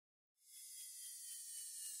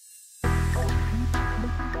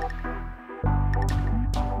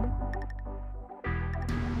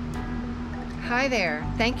Hi there,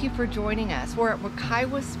 thank you for joining us. We're at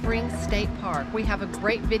Wekiwa Springs State Park. We have a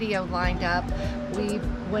great video lined up. We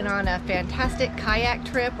went on a fantastic kayak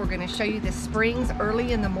trip. We're going to show you the springs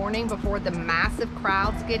early in the morning before the massive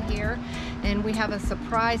crowds get here. And we have a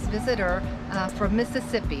surprise visitor from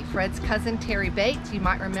Mississippi, Fred's cousin Terry Bates. You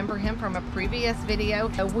might remember him from a previous video.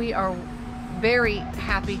 We are very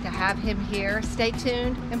happy to have him here. Stay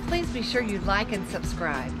tuned and please be sure you like and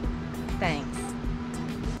subscribe. Thanks.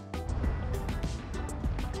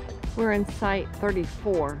 We're in site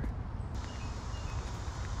 34.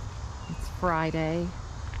 It's Friday,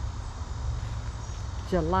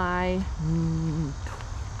 July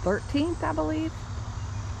 13th, I believe.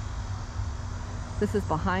 This is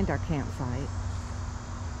behind our campsite.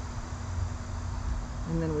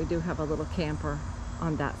 And then we do have a little camper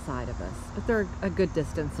on that side of us, but they're a good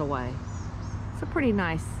distance away. It's a pretty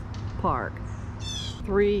nice park.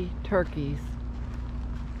 3 turkeys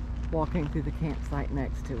walking through the campsite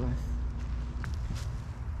next to us.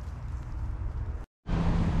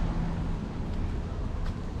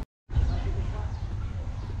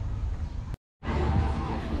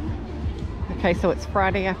 Okay, so it's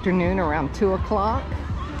Friday afternoon around 2 o'clock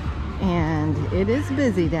and it is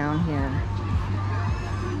busy down here.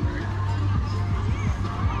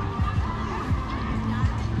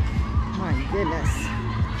 My goodness.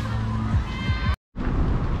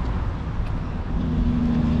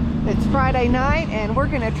 It's Friday night and we're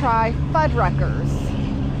gonna try Fuddruckers.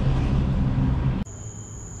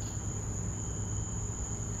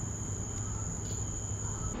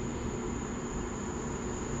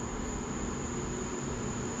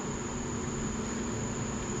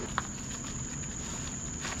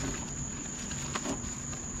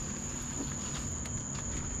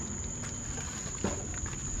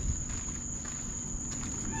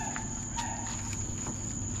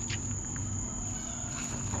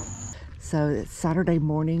 So it's Saturday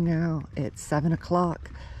morning now. It's 7 o'clock.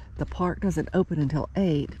 The park doesn't open until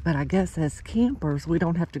 8, but I guess as campers, we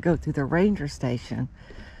don't have to go through the ranger station.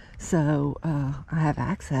 So I have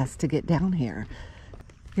access to get down here.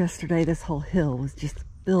 Yesterday, this whole hill was just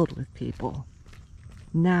filled with people.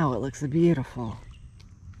 Now it looks beautiful.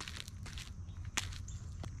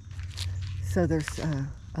 So there's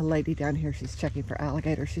a lady down here, she's checking for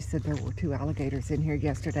alligators. She said there were 2 alligators in here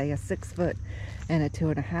yesterday, a 6-foot and a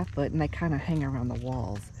 2.5-foot, and they kind of hang around the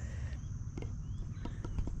walls.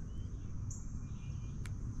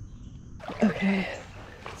 Okay,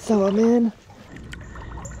 so I'm in.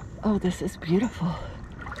 Oh, this is beautiful.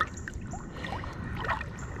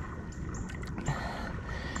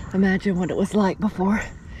 Imagine what it was like before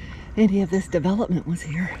any of this development was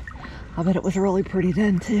here. I bet it was really pretty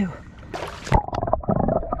then too.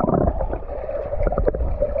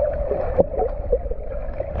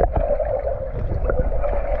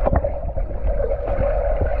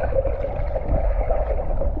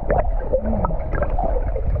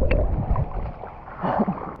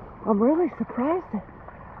 I'm really surprised at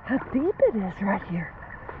how deep it is right here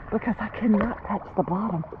because I cannot touch the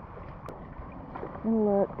bottom. And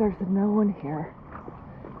look, there's no one here.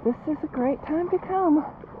 This is a great time to come.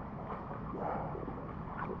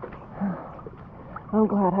 I'm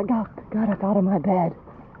glad I got up out of my bed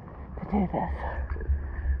to do this.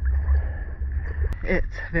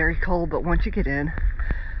 It's very cold, but once you get in,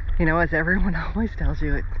 you know, as everyone always tells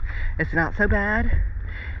you, it's not so bad.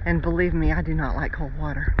 And believe me, I do not like cold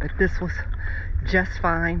water, but this was just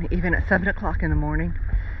fine, even at 7 o'clock in the morning.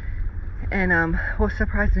 And what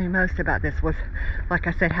surprised me most about this was, like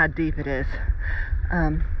I said, how deep it is.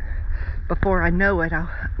 Before I knew it,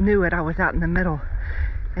 I was out in the middle.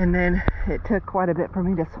 And then it took quite a bit for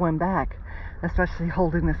me to swim back, especially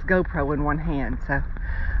holding this GoPro in one hand. So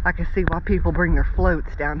I can see why people bring their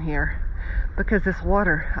floats down here, because this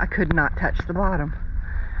water, I could not touch the bottom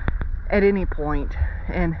at any point.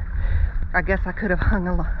 And I guess I could have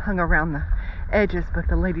hung around the edges, but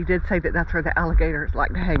the lady did say that that's where the alligators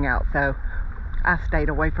like to hang out, so I stayed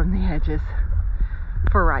away from the edges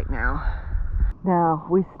for right now. Now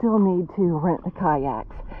we still need to rent the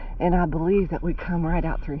kayaks, and I believe that we come right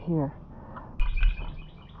out through here.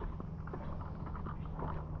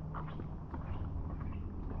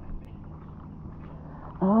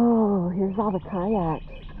 Oh, here's all the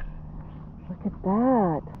kayaks. Look at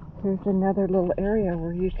that. Here's another little area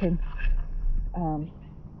where you can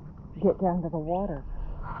get down to the water.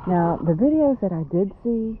 Now, the videos that I did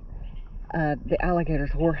see, the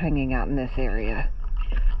alligators were hanging out in this area.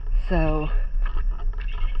 So,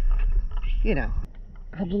 you know,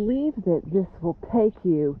 I believe that this will take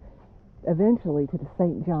you eventually to the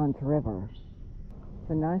St. Johns River.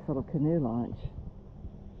 It's a nice little canoe launch.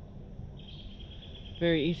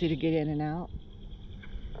 Very easy to get in and out.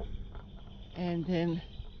 And then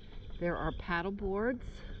there are paddle boards.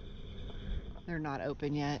 They're not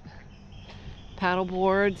open yet. Paddle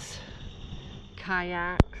boards,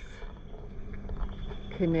 kayaks,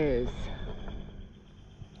 canoes.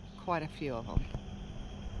 Quite a few of them.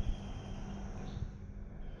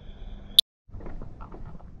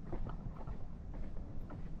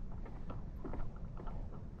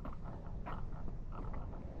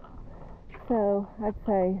 So I'd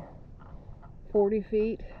say 40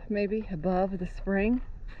 feet maybe above the spring.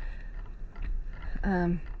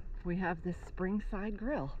 We have this spring side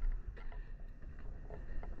grill.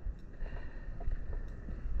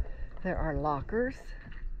 There are lockers.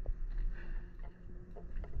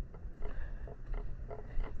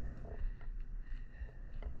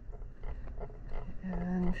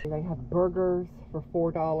 And they have burgers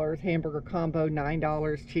for $4, hamburger combo $9,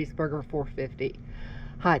 cheeseburger $4.50,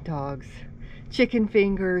 hot dogs, chicken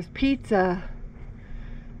fingers, pizza,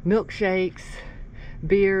 milkshakes,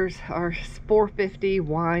 beers are $4.50,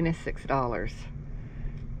 wine is $6.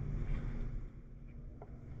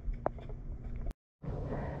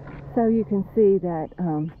 So you can see that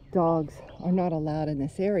dogs are not allowed in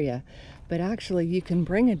this area, but actually you can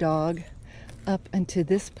bring a dog up into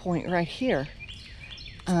this point right here.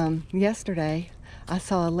 Yesterday I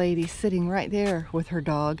saw a lady sitting right there with her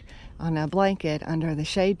dog on a blanket under the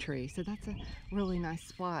shade tree. So that's a really nice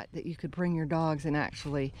spot that you could bring your dogs and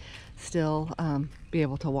actually still be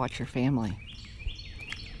able to watch your family.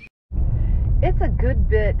 It's a good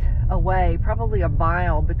bit away, probably a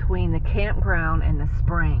mile between the campground and the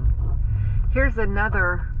spring. Here's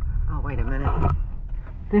another, oh wait a minute.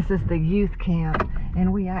 This is the youth camp,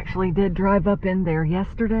 and we actually did drive up in there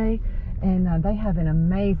yesterday, and they have an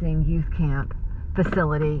amazing youth camp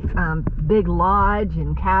facility. Big lodge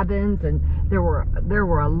and cabins, and there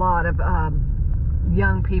were a lot of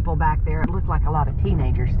young people back there. It looked like a lot of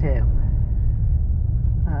teenagers too.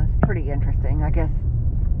 It's pretty interesting, I guess,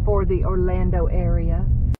 for the Orlando area.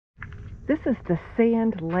 This is the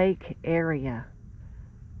Sand Lake area.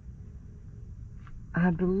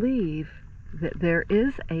 I believe that there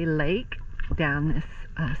is a lake down this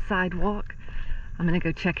sidewalk. I'm gonna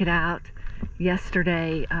go check it out.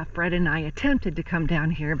 Yesterday, Fred and I attempted to come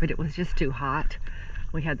down here, but it was just too hot.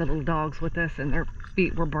 We had the little dogs with us and their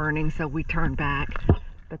feet were burning, so we turned back.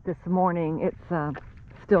 But this morning, it's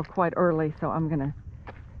still quite early, so I'm gonna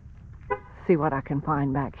see what I can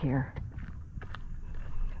find back here.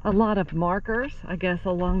 A lot of markers, I guess,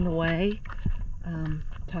 along the way,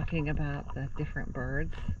 talking about the different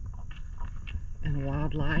birds and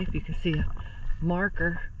wildlife. You can see a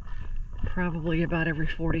marker probably about every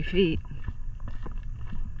 40 feet.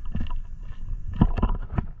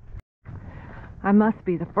 I must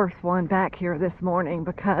be the first one back here this morning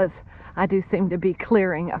because I do seem to be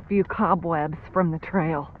clearing a few cobwebs from the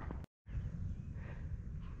trail.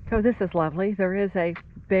 So this is lovely. There is a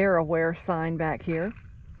bear aware sign back here,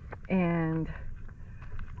 and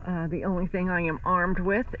the only thing I am armed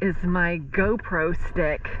with is my GoPro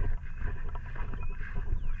stick.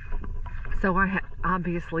 So I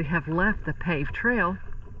obviously have left the paved trail.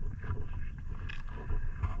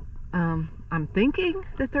 I'm thinking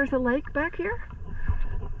that there's a lake back here.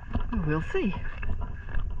 We'll see.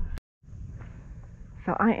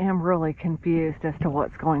 So I am really confused as to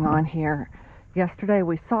what's going on here. Yesterday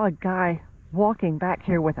we saw a guy walking back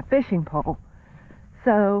here with a fishing pole.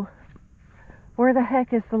 So where the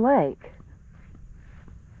heck is the lake?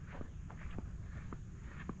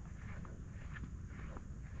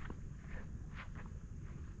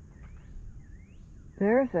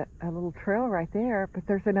 There's a little trail right there, but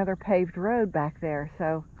there's another paved road back there.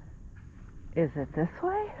 So is it this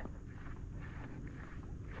way?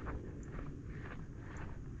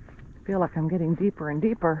 I feel like I'm getting deeper and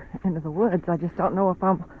deeper into the woods. I just don't know if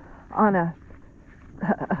I'm on a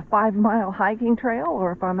 5-mile hiking trail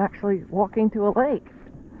or if I'm actually walking to a lake.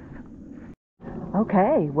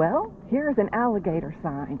 Okay, well, here's an alligator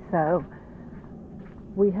sign. So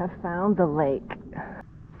we have found the lake.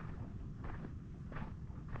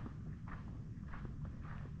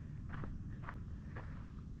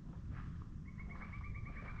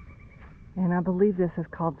 And I believe this is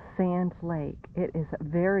called Sand Lake. It is a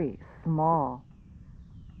very small,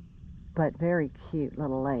 but very cute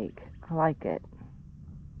little lake. I like it.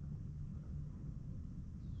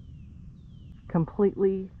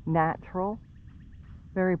 Completely natural,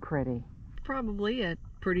 very pretty. Probably a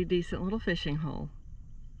pretty decent little fishing hole.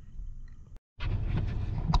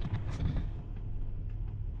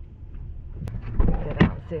 Get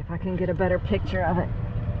out and see if I can get a better picture of it.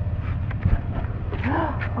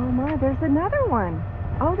 Oh my, there's another one.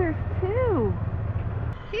 Oh, there's two.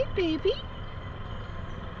 Hey, baby.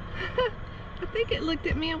 I think it looked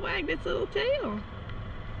at me and wagged its little tail.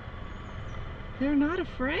 They're not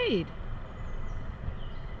afraid.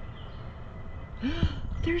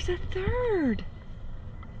 There's a third.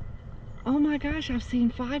 Oh my gosh, I've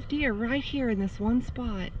seen 5 deer right here in this one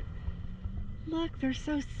spot. Look, they're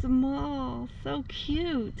so small, so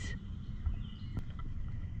cute.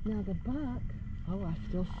 Now the buck, oh, I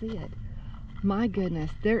still see it. My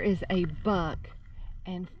goodness, there is a buck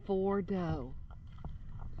and 4 doe.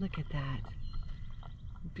 Look at that.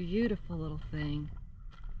 Beautiful little thing.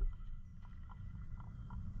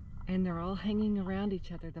 And they're all hanging around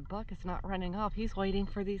each other. The buck is not running off. He's waiting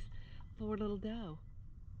for these 4 little doe.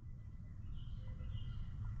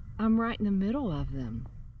 I'm right in the middle of them.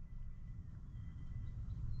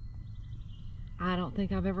 I don't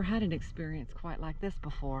think I've ever had an experience quite like this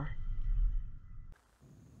before.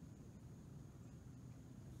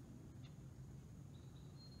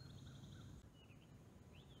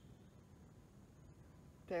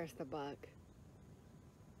 There's the buck.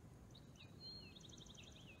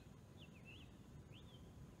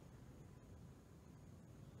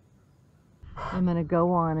 I'm going to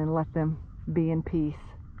go on and let them be in peace.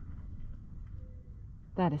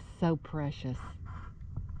 That is so precious.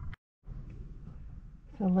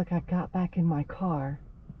 So look, I got back in my car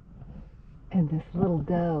and this little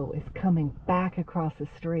doe is coming back across the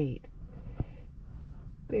street.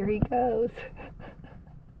 There he goes.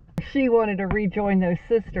 She wanted to rejoin those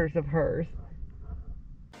sisters of hers.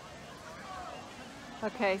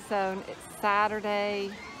 Okay, so it's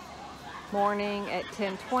Saturday morning at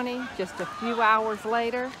 10:20, just a few hours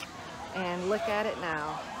later, and look at it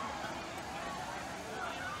now.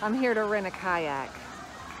 I'm here to rent a kayak,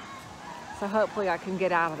 so hopefully I can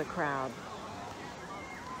get out of the crowd.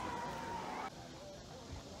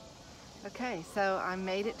 Okay, so I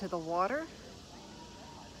made it to the water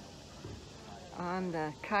on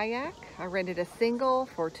the kayak. I rented a single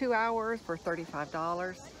for 2 hours for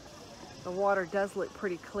 $35. The water does look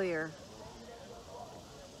pretty clear.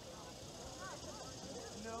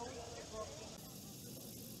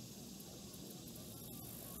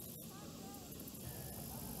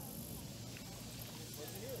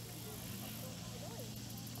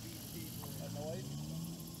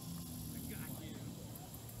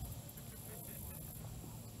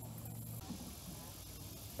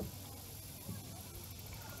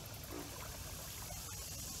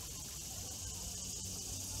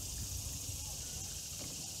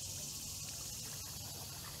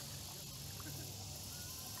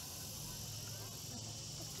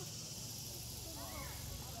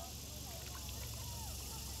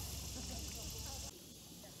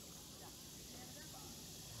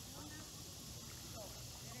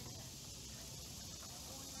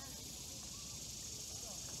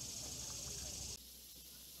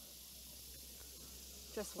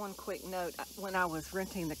 Just one quick note, when I was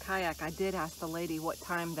renting the kayak, I did ask the lady what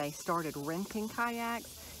time they started renting kayaks,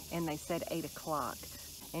 and they said 8 o'clock.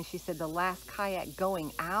 And she said the last kayak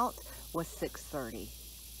going out was 6:30.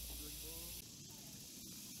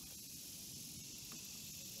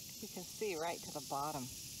 You can see right to the bottom.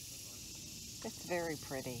 It's very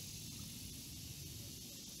pretty.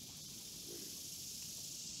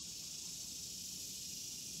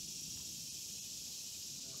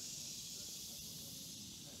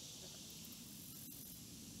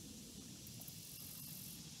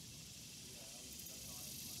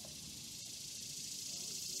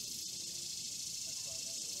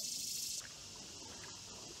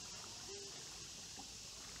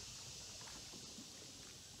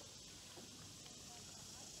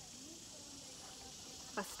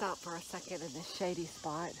 I stopped for a second in this shady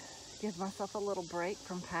spot, give myself a little break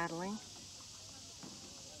from paddling.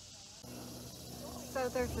 So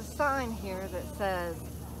there's a sign here that says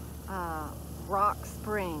Rock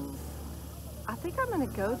Springs. I think I'm going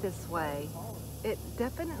to go this way. It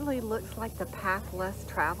definitely looks like the path less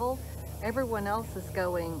traveled. Everyone else is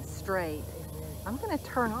going straight. I'm going to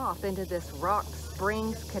turn off into this Rock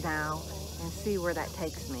Springs canal and see where that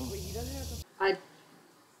takes me. I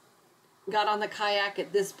got on the kayak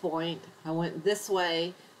at this point. I went this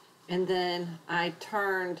way and then I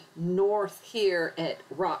turned north here at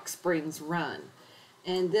Rock Springs Run.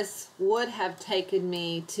 And this would have taken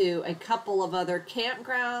me to a couple of other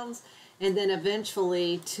campgrounds and then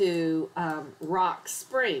eventually to Rock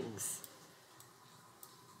Springs,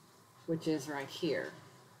 which is right here.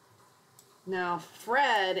 Now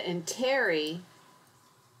Fred and Terry,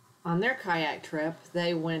 on their kayak trip,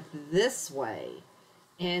 they went this way.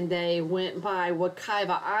 And they went by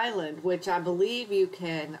Wekiwa Island, which I believe you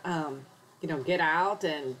can, get out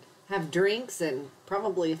and have drinks and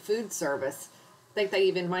probably a food service. I think they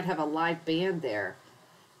even might have a live band there.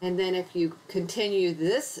 And then if you continue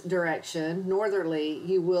this direction, northerly,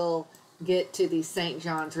 you will get to the St.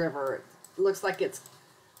 Johns River. It looks like it's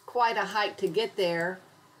quite a hike to get there,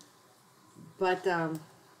 but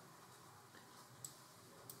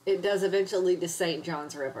it does eventually lead to St.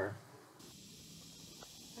 Johns River.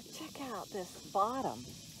 Check out this bottom.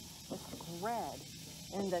 It's red,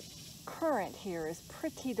 and the current here is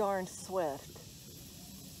pretty darn swift.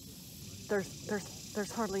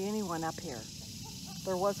 There's hardly anyone up here.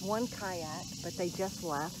 There was one kayak, but they just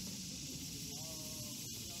left.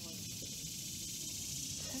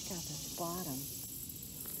 Check out this bottom.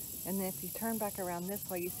 And then if you turn back around this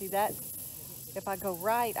way, you see that if I go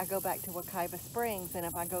right, I go back to Wekiwa Springs, and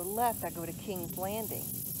if I go left, I go to King's Landing.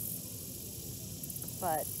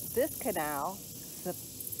 But this canal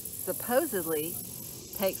supposedly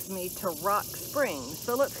takes me to Rock Springs.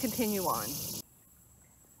 So let's continue on.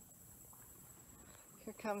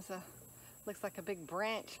 Here comes looks like a big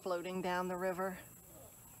branch floating down the river.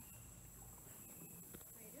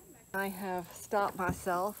 I have stopped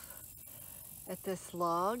myself at this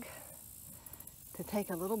log to take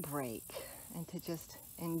a little break and to just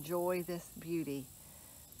enjoy this beauty.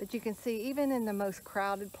 But you can see, even in the most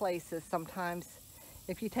crowded places, sometimes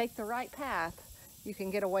if you take the right path, you can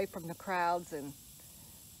get away from the crowds and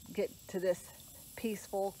get to this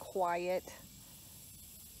peaceful, quiet,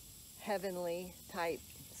 heavenly type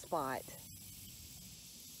spot.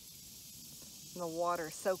 And the water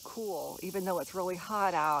is so cool, even though it's really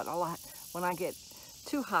hot out. When I get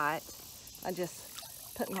too hot, I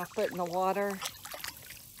just put my foot in the water,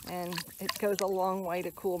 and it goes a long way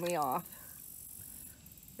to cool me off.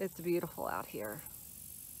 It's beautiful out here.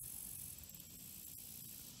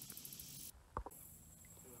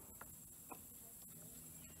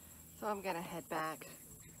 So I'm gonna head back.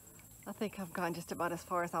 I think I've gone just about as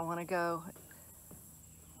far as I want to go.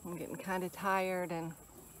 I'm getting kind of tired, and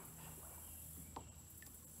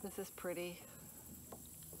this is pretty,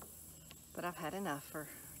 but I've had enough for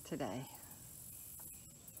today.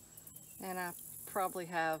 And I probably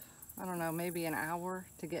have, I don't know, maybe an hour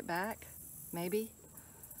to get back, maybe.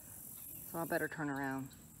 So I better turn around.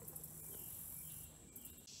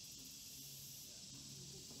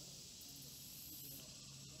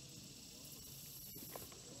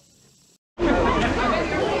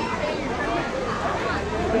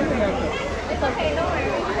 It's okay, don't worry.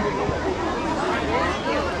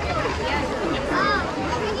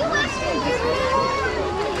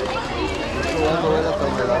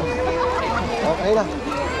 Ahí la,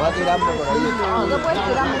 va tirando por ahí. No puedes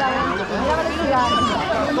tirarme la mano. Mira a ver si tirarme.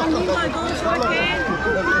 Lo más lindo de todo eso es que...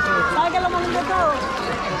 ¿Sabes qué es lo más lindo de todo?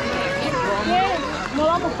 Que no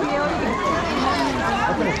vamos por hoy.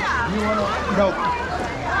 No.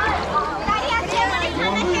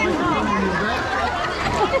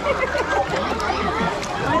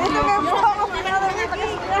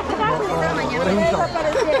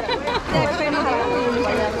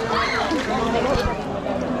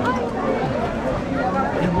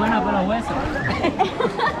 Es buena para los huesos.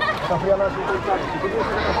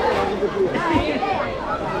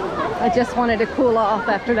 I just wanted to cool off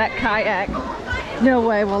after that kayak. No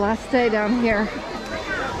way will I stay down here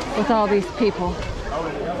with all these people.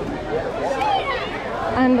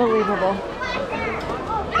 Unbelievable.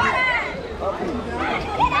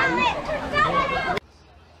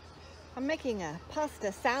 I'm making a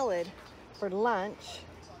pasta salad for lunch.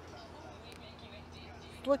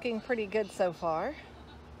 It's looking pretty good so far.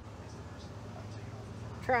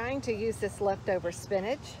 Trying to use this leftover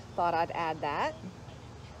spinach. Thought I'd add that.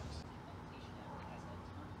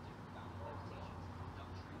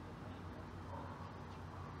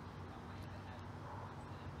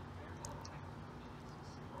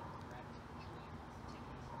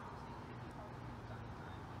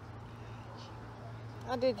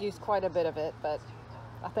 I did use quite a bit of it, but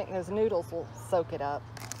I think those noodles will soak it up.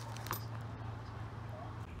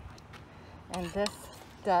 And this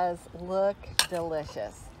does look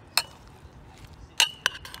delicious.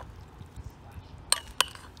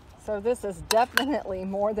 So this is definitely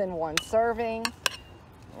more than one serving.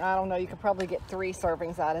 I don't know, you could probably get 3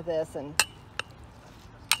 servings out of this and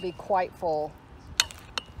be quite full.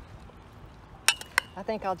 I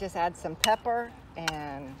think I'll just add some pepper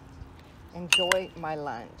and enjoy my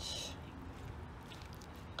lunch.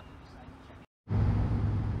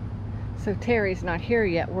 So Terry's not here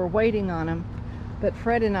yet. We're waiting on him. But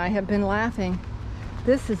Fred and I have been laughing.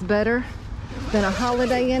 This is better than a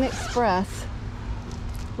Holiday Inn Express.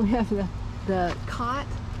 We have the cot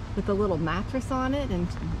with a little mattress on it and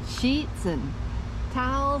sheets and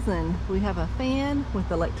towels, and we have a fan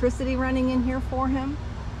with electricity running in here for him.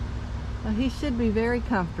 So he should be very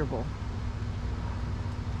comfortable.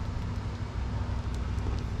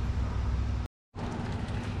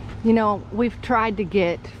 You know, we've tried to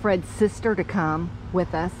get Fred's sister to come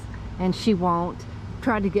with us, and she won't.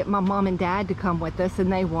 Tried to get my mom and dad to come with us,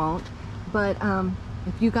 and they won't. But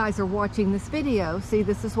if you guys are watching this video, see,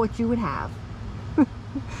 this is what you would have.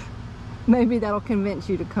 Maybe that'll convince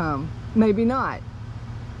you to come. Maybe not.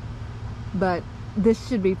 But this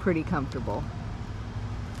should be pretty comfortable.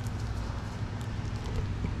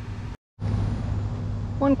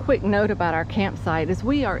 One quick note about our campsite is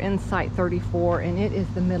we are in Site 34 and it is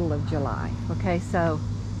the middle of July. Okay, so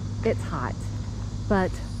it's hot.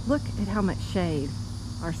 But look at how much shade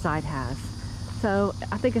our site has. So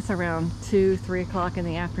I think it's around 2-3 o'clock in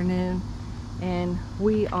the afternoon and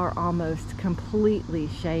we are almost completely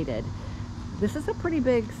shaded. This is a pretty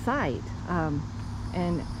big site,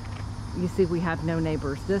 and you see we have no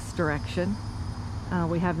neighbors this direction.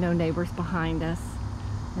 We have no neighbors behind us,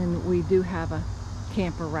 and we do have a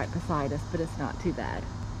camper right beside us, but it's not too bad.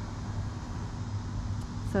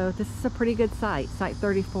 So this is a pretty good site, Site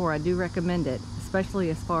 34. I do recommend it,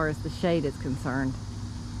 especially as far as the shade is concerned.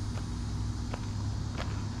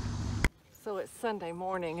 So it's Sunday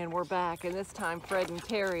morning and we're back, and this time Fred and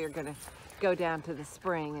Terry are gonna go down to the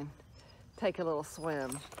spring and take a little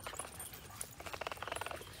swim.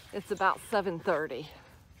 It's about 7:30.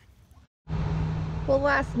 Well,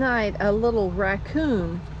 last night a little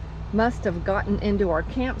raccoon must have gotten into our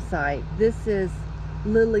campsite. This is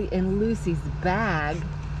Lily and Lucy's bag,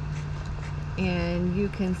 and you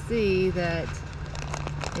can see that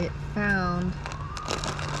it found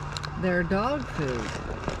their dog food.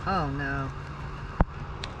 Oh no.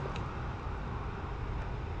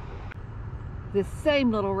 This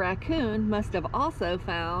same little raccoon must have also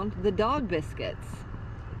found the dog biscuits.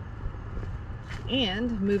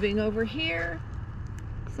 And moving over here,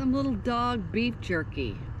 some little dog beef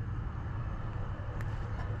jerky.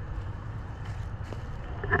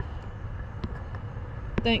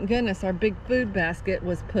 Thank goodness our big food basket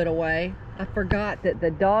was put away. I forgot that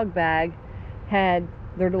the dog bag had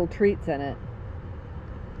their little treats in it.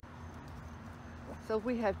 So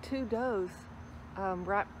we have 2 does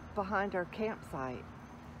right behind our campsite.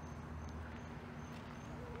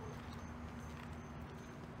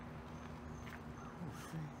 Let's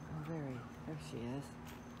see. Oh, there she is.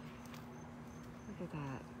 Look at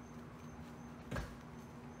that.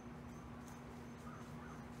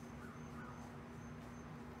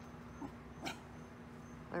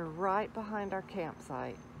 They're right behind our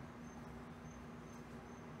campsite.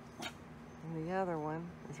 And the other one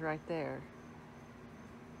is right there.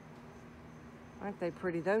 Aren't they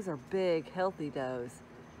pretty? Those are big, healthy does.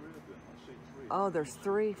 Oh, there's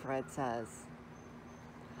 3, Fred says.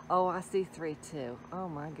 Oh, I see 3 too. Oh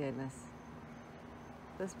my goodness.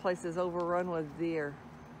 This place is overrun with deer.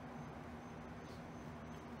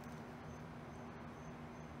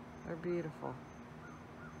 They're beautiful.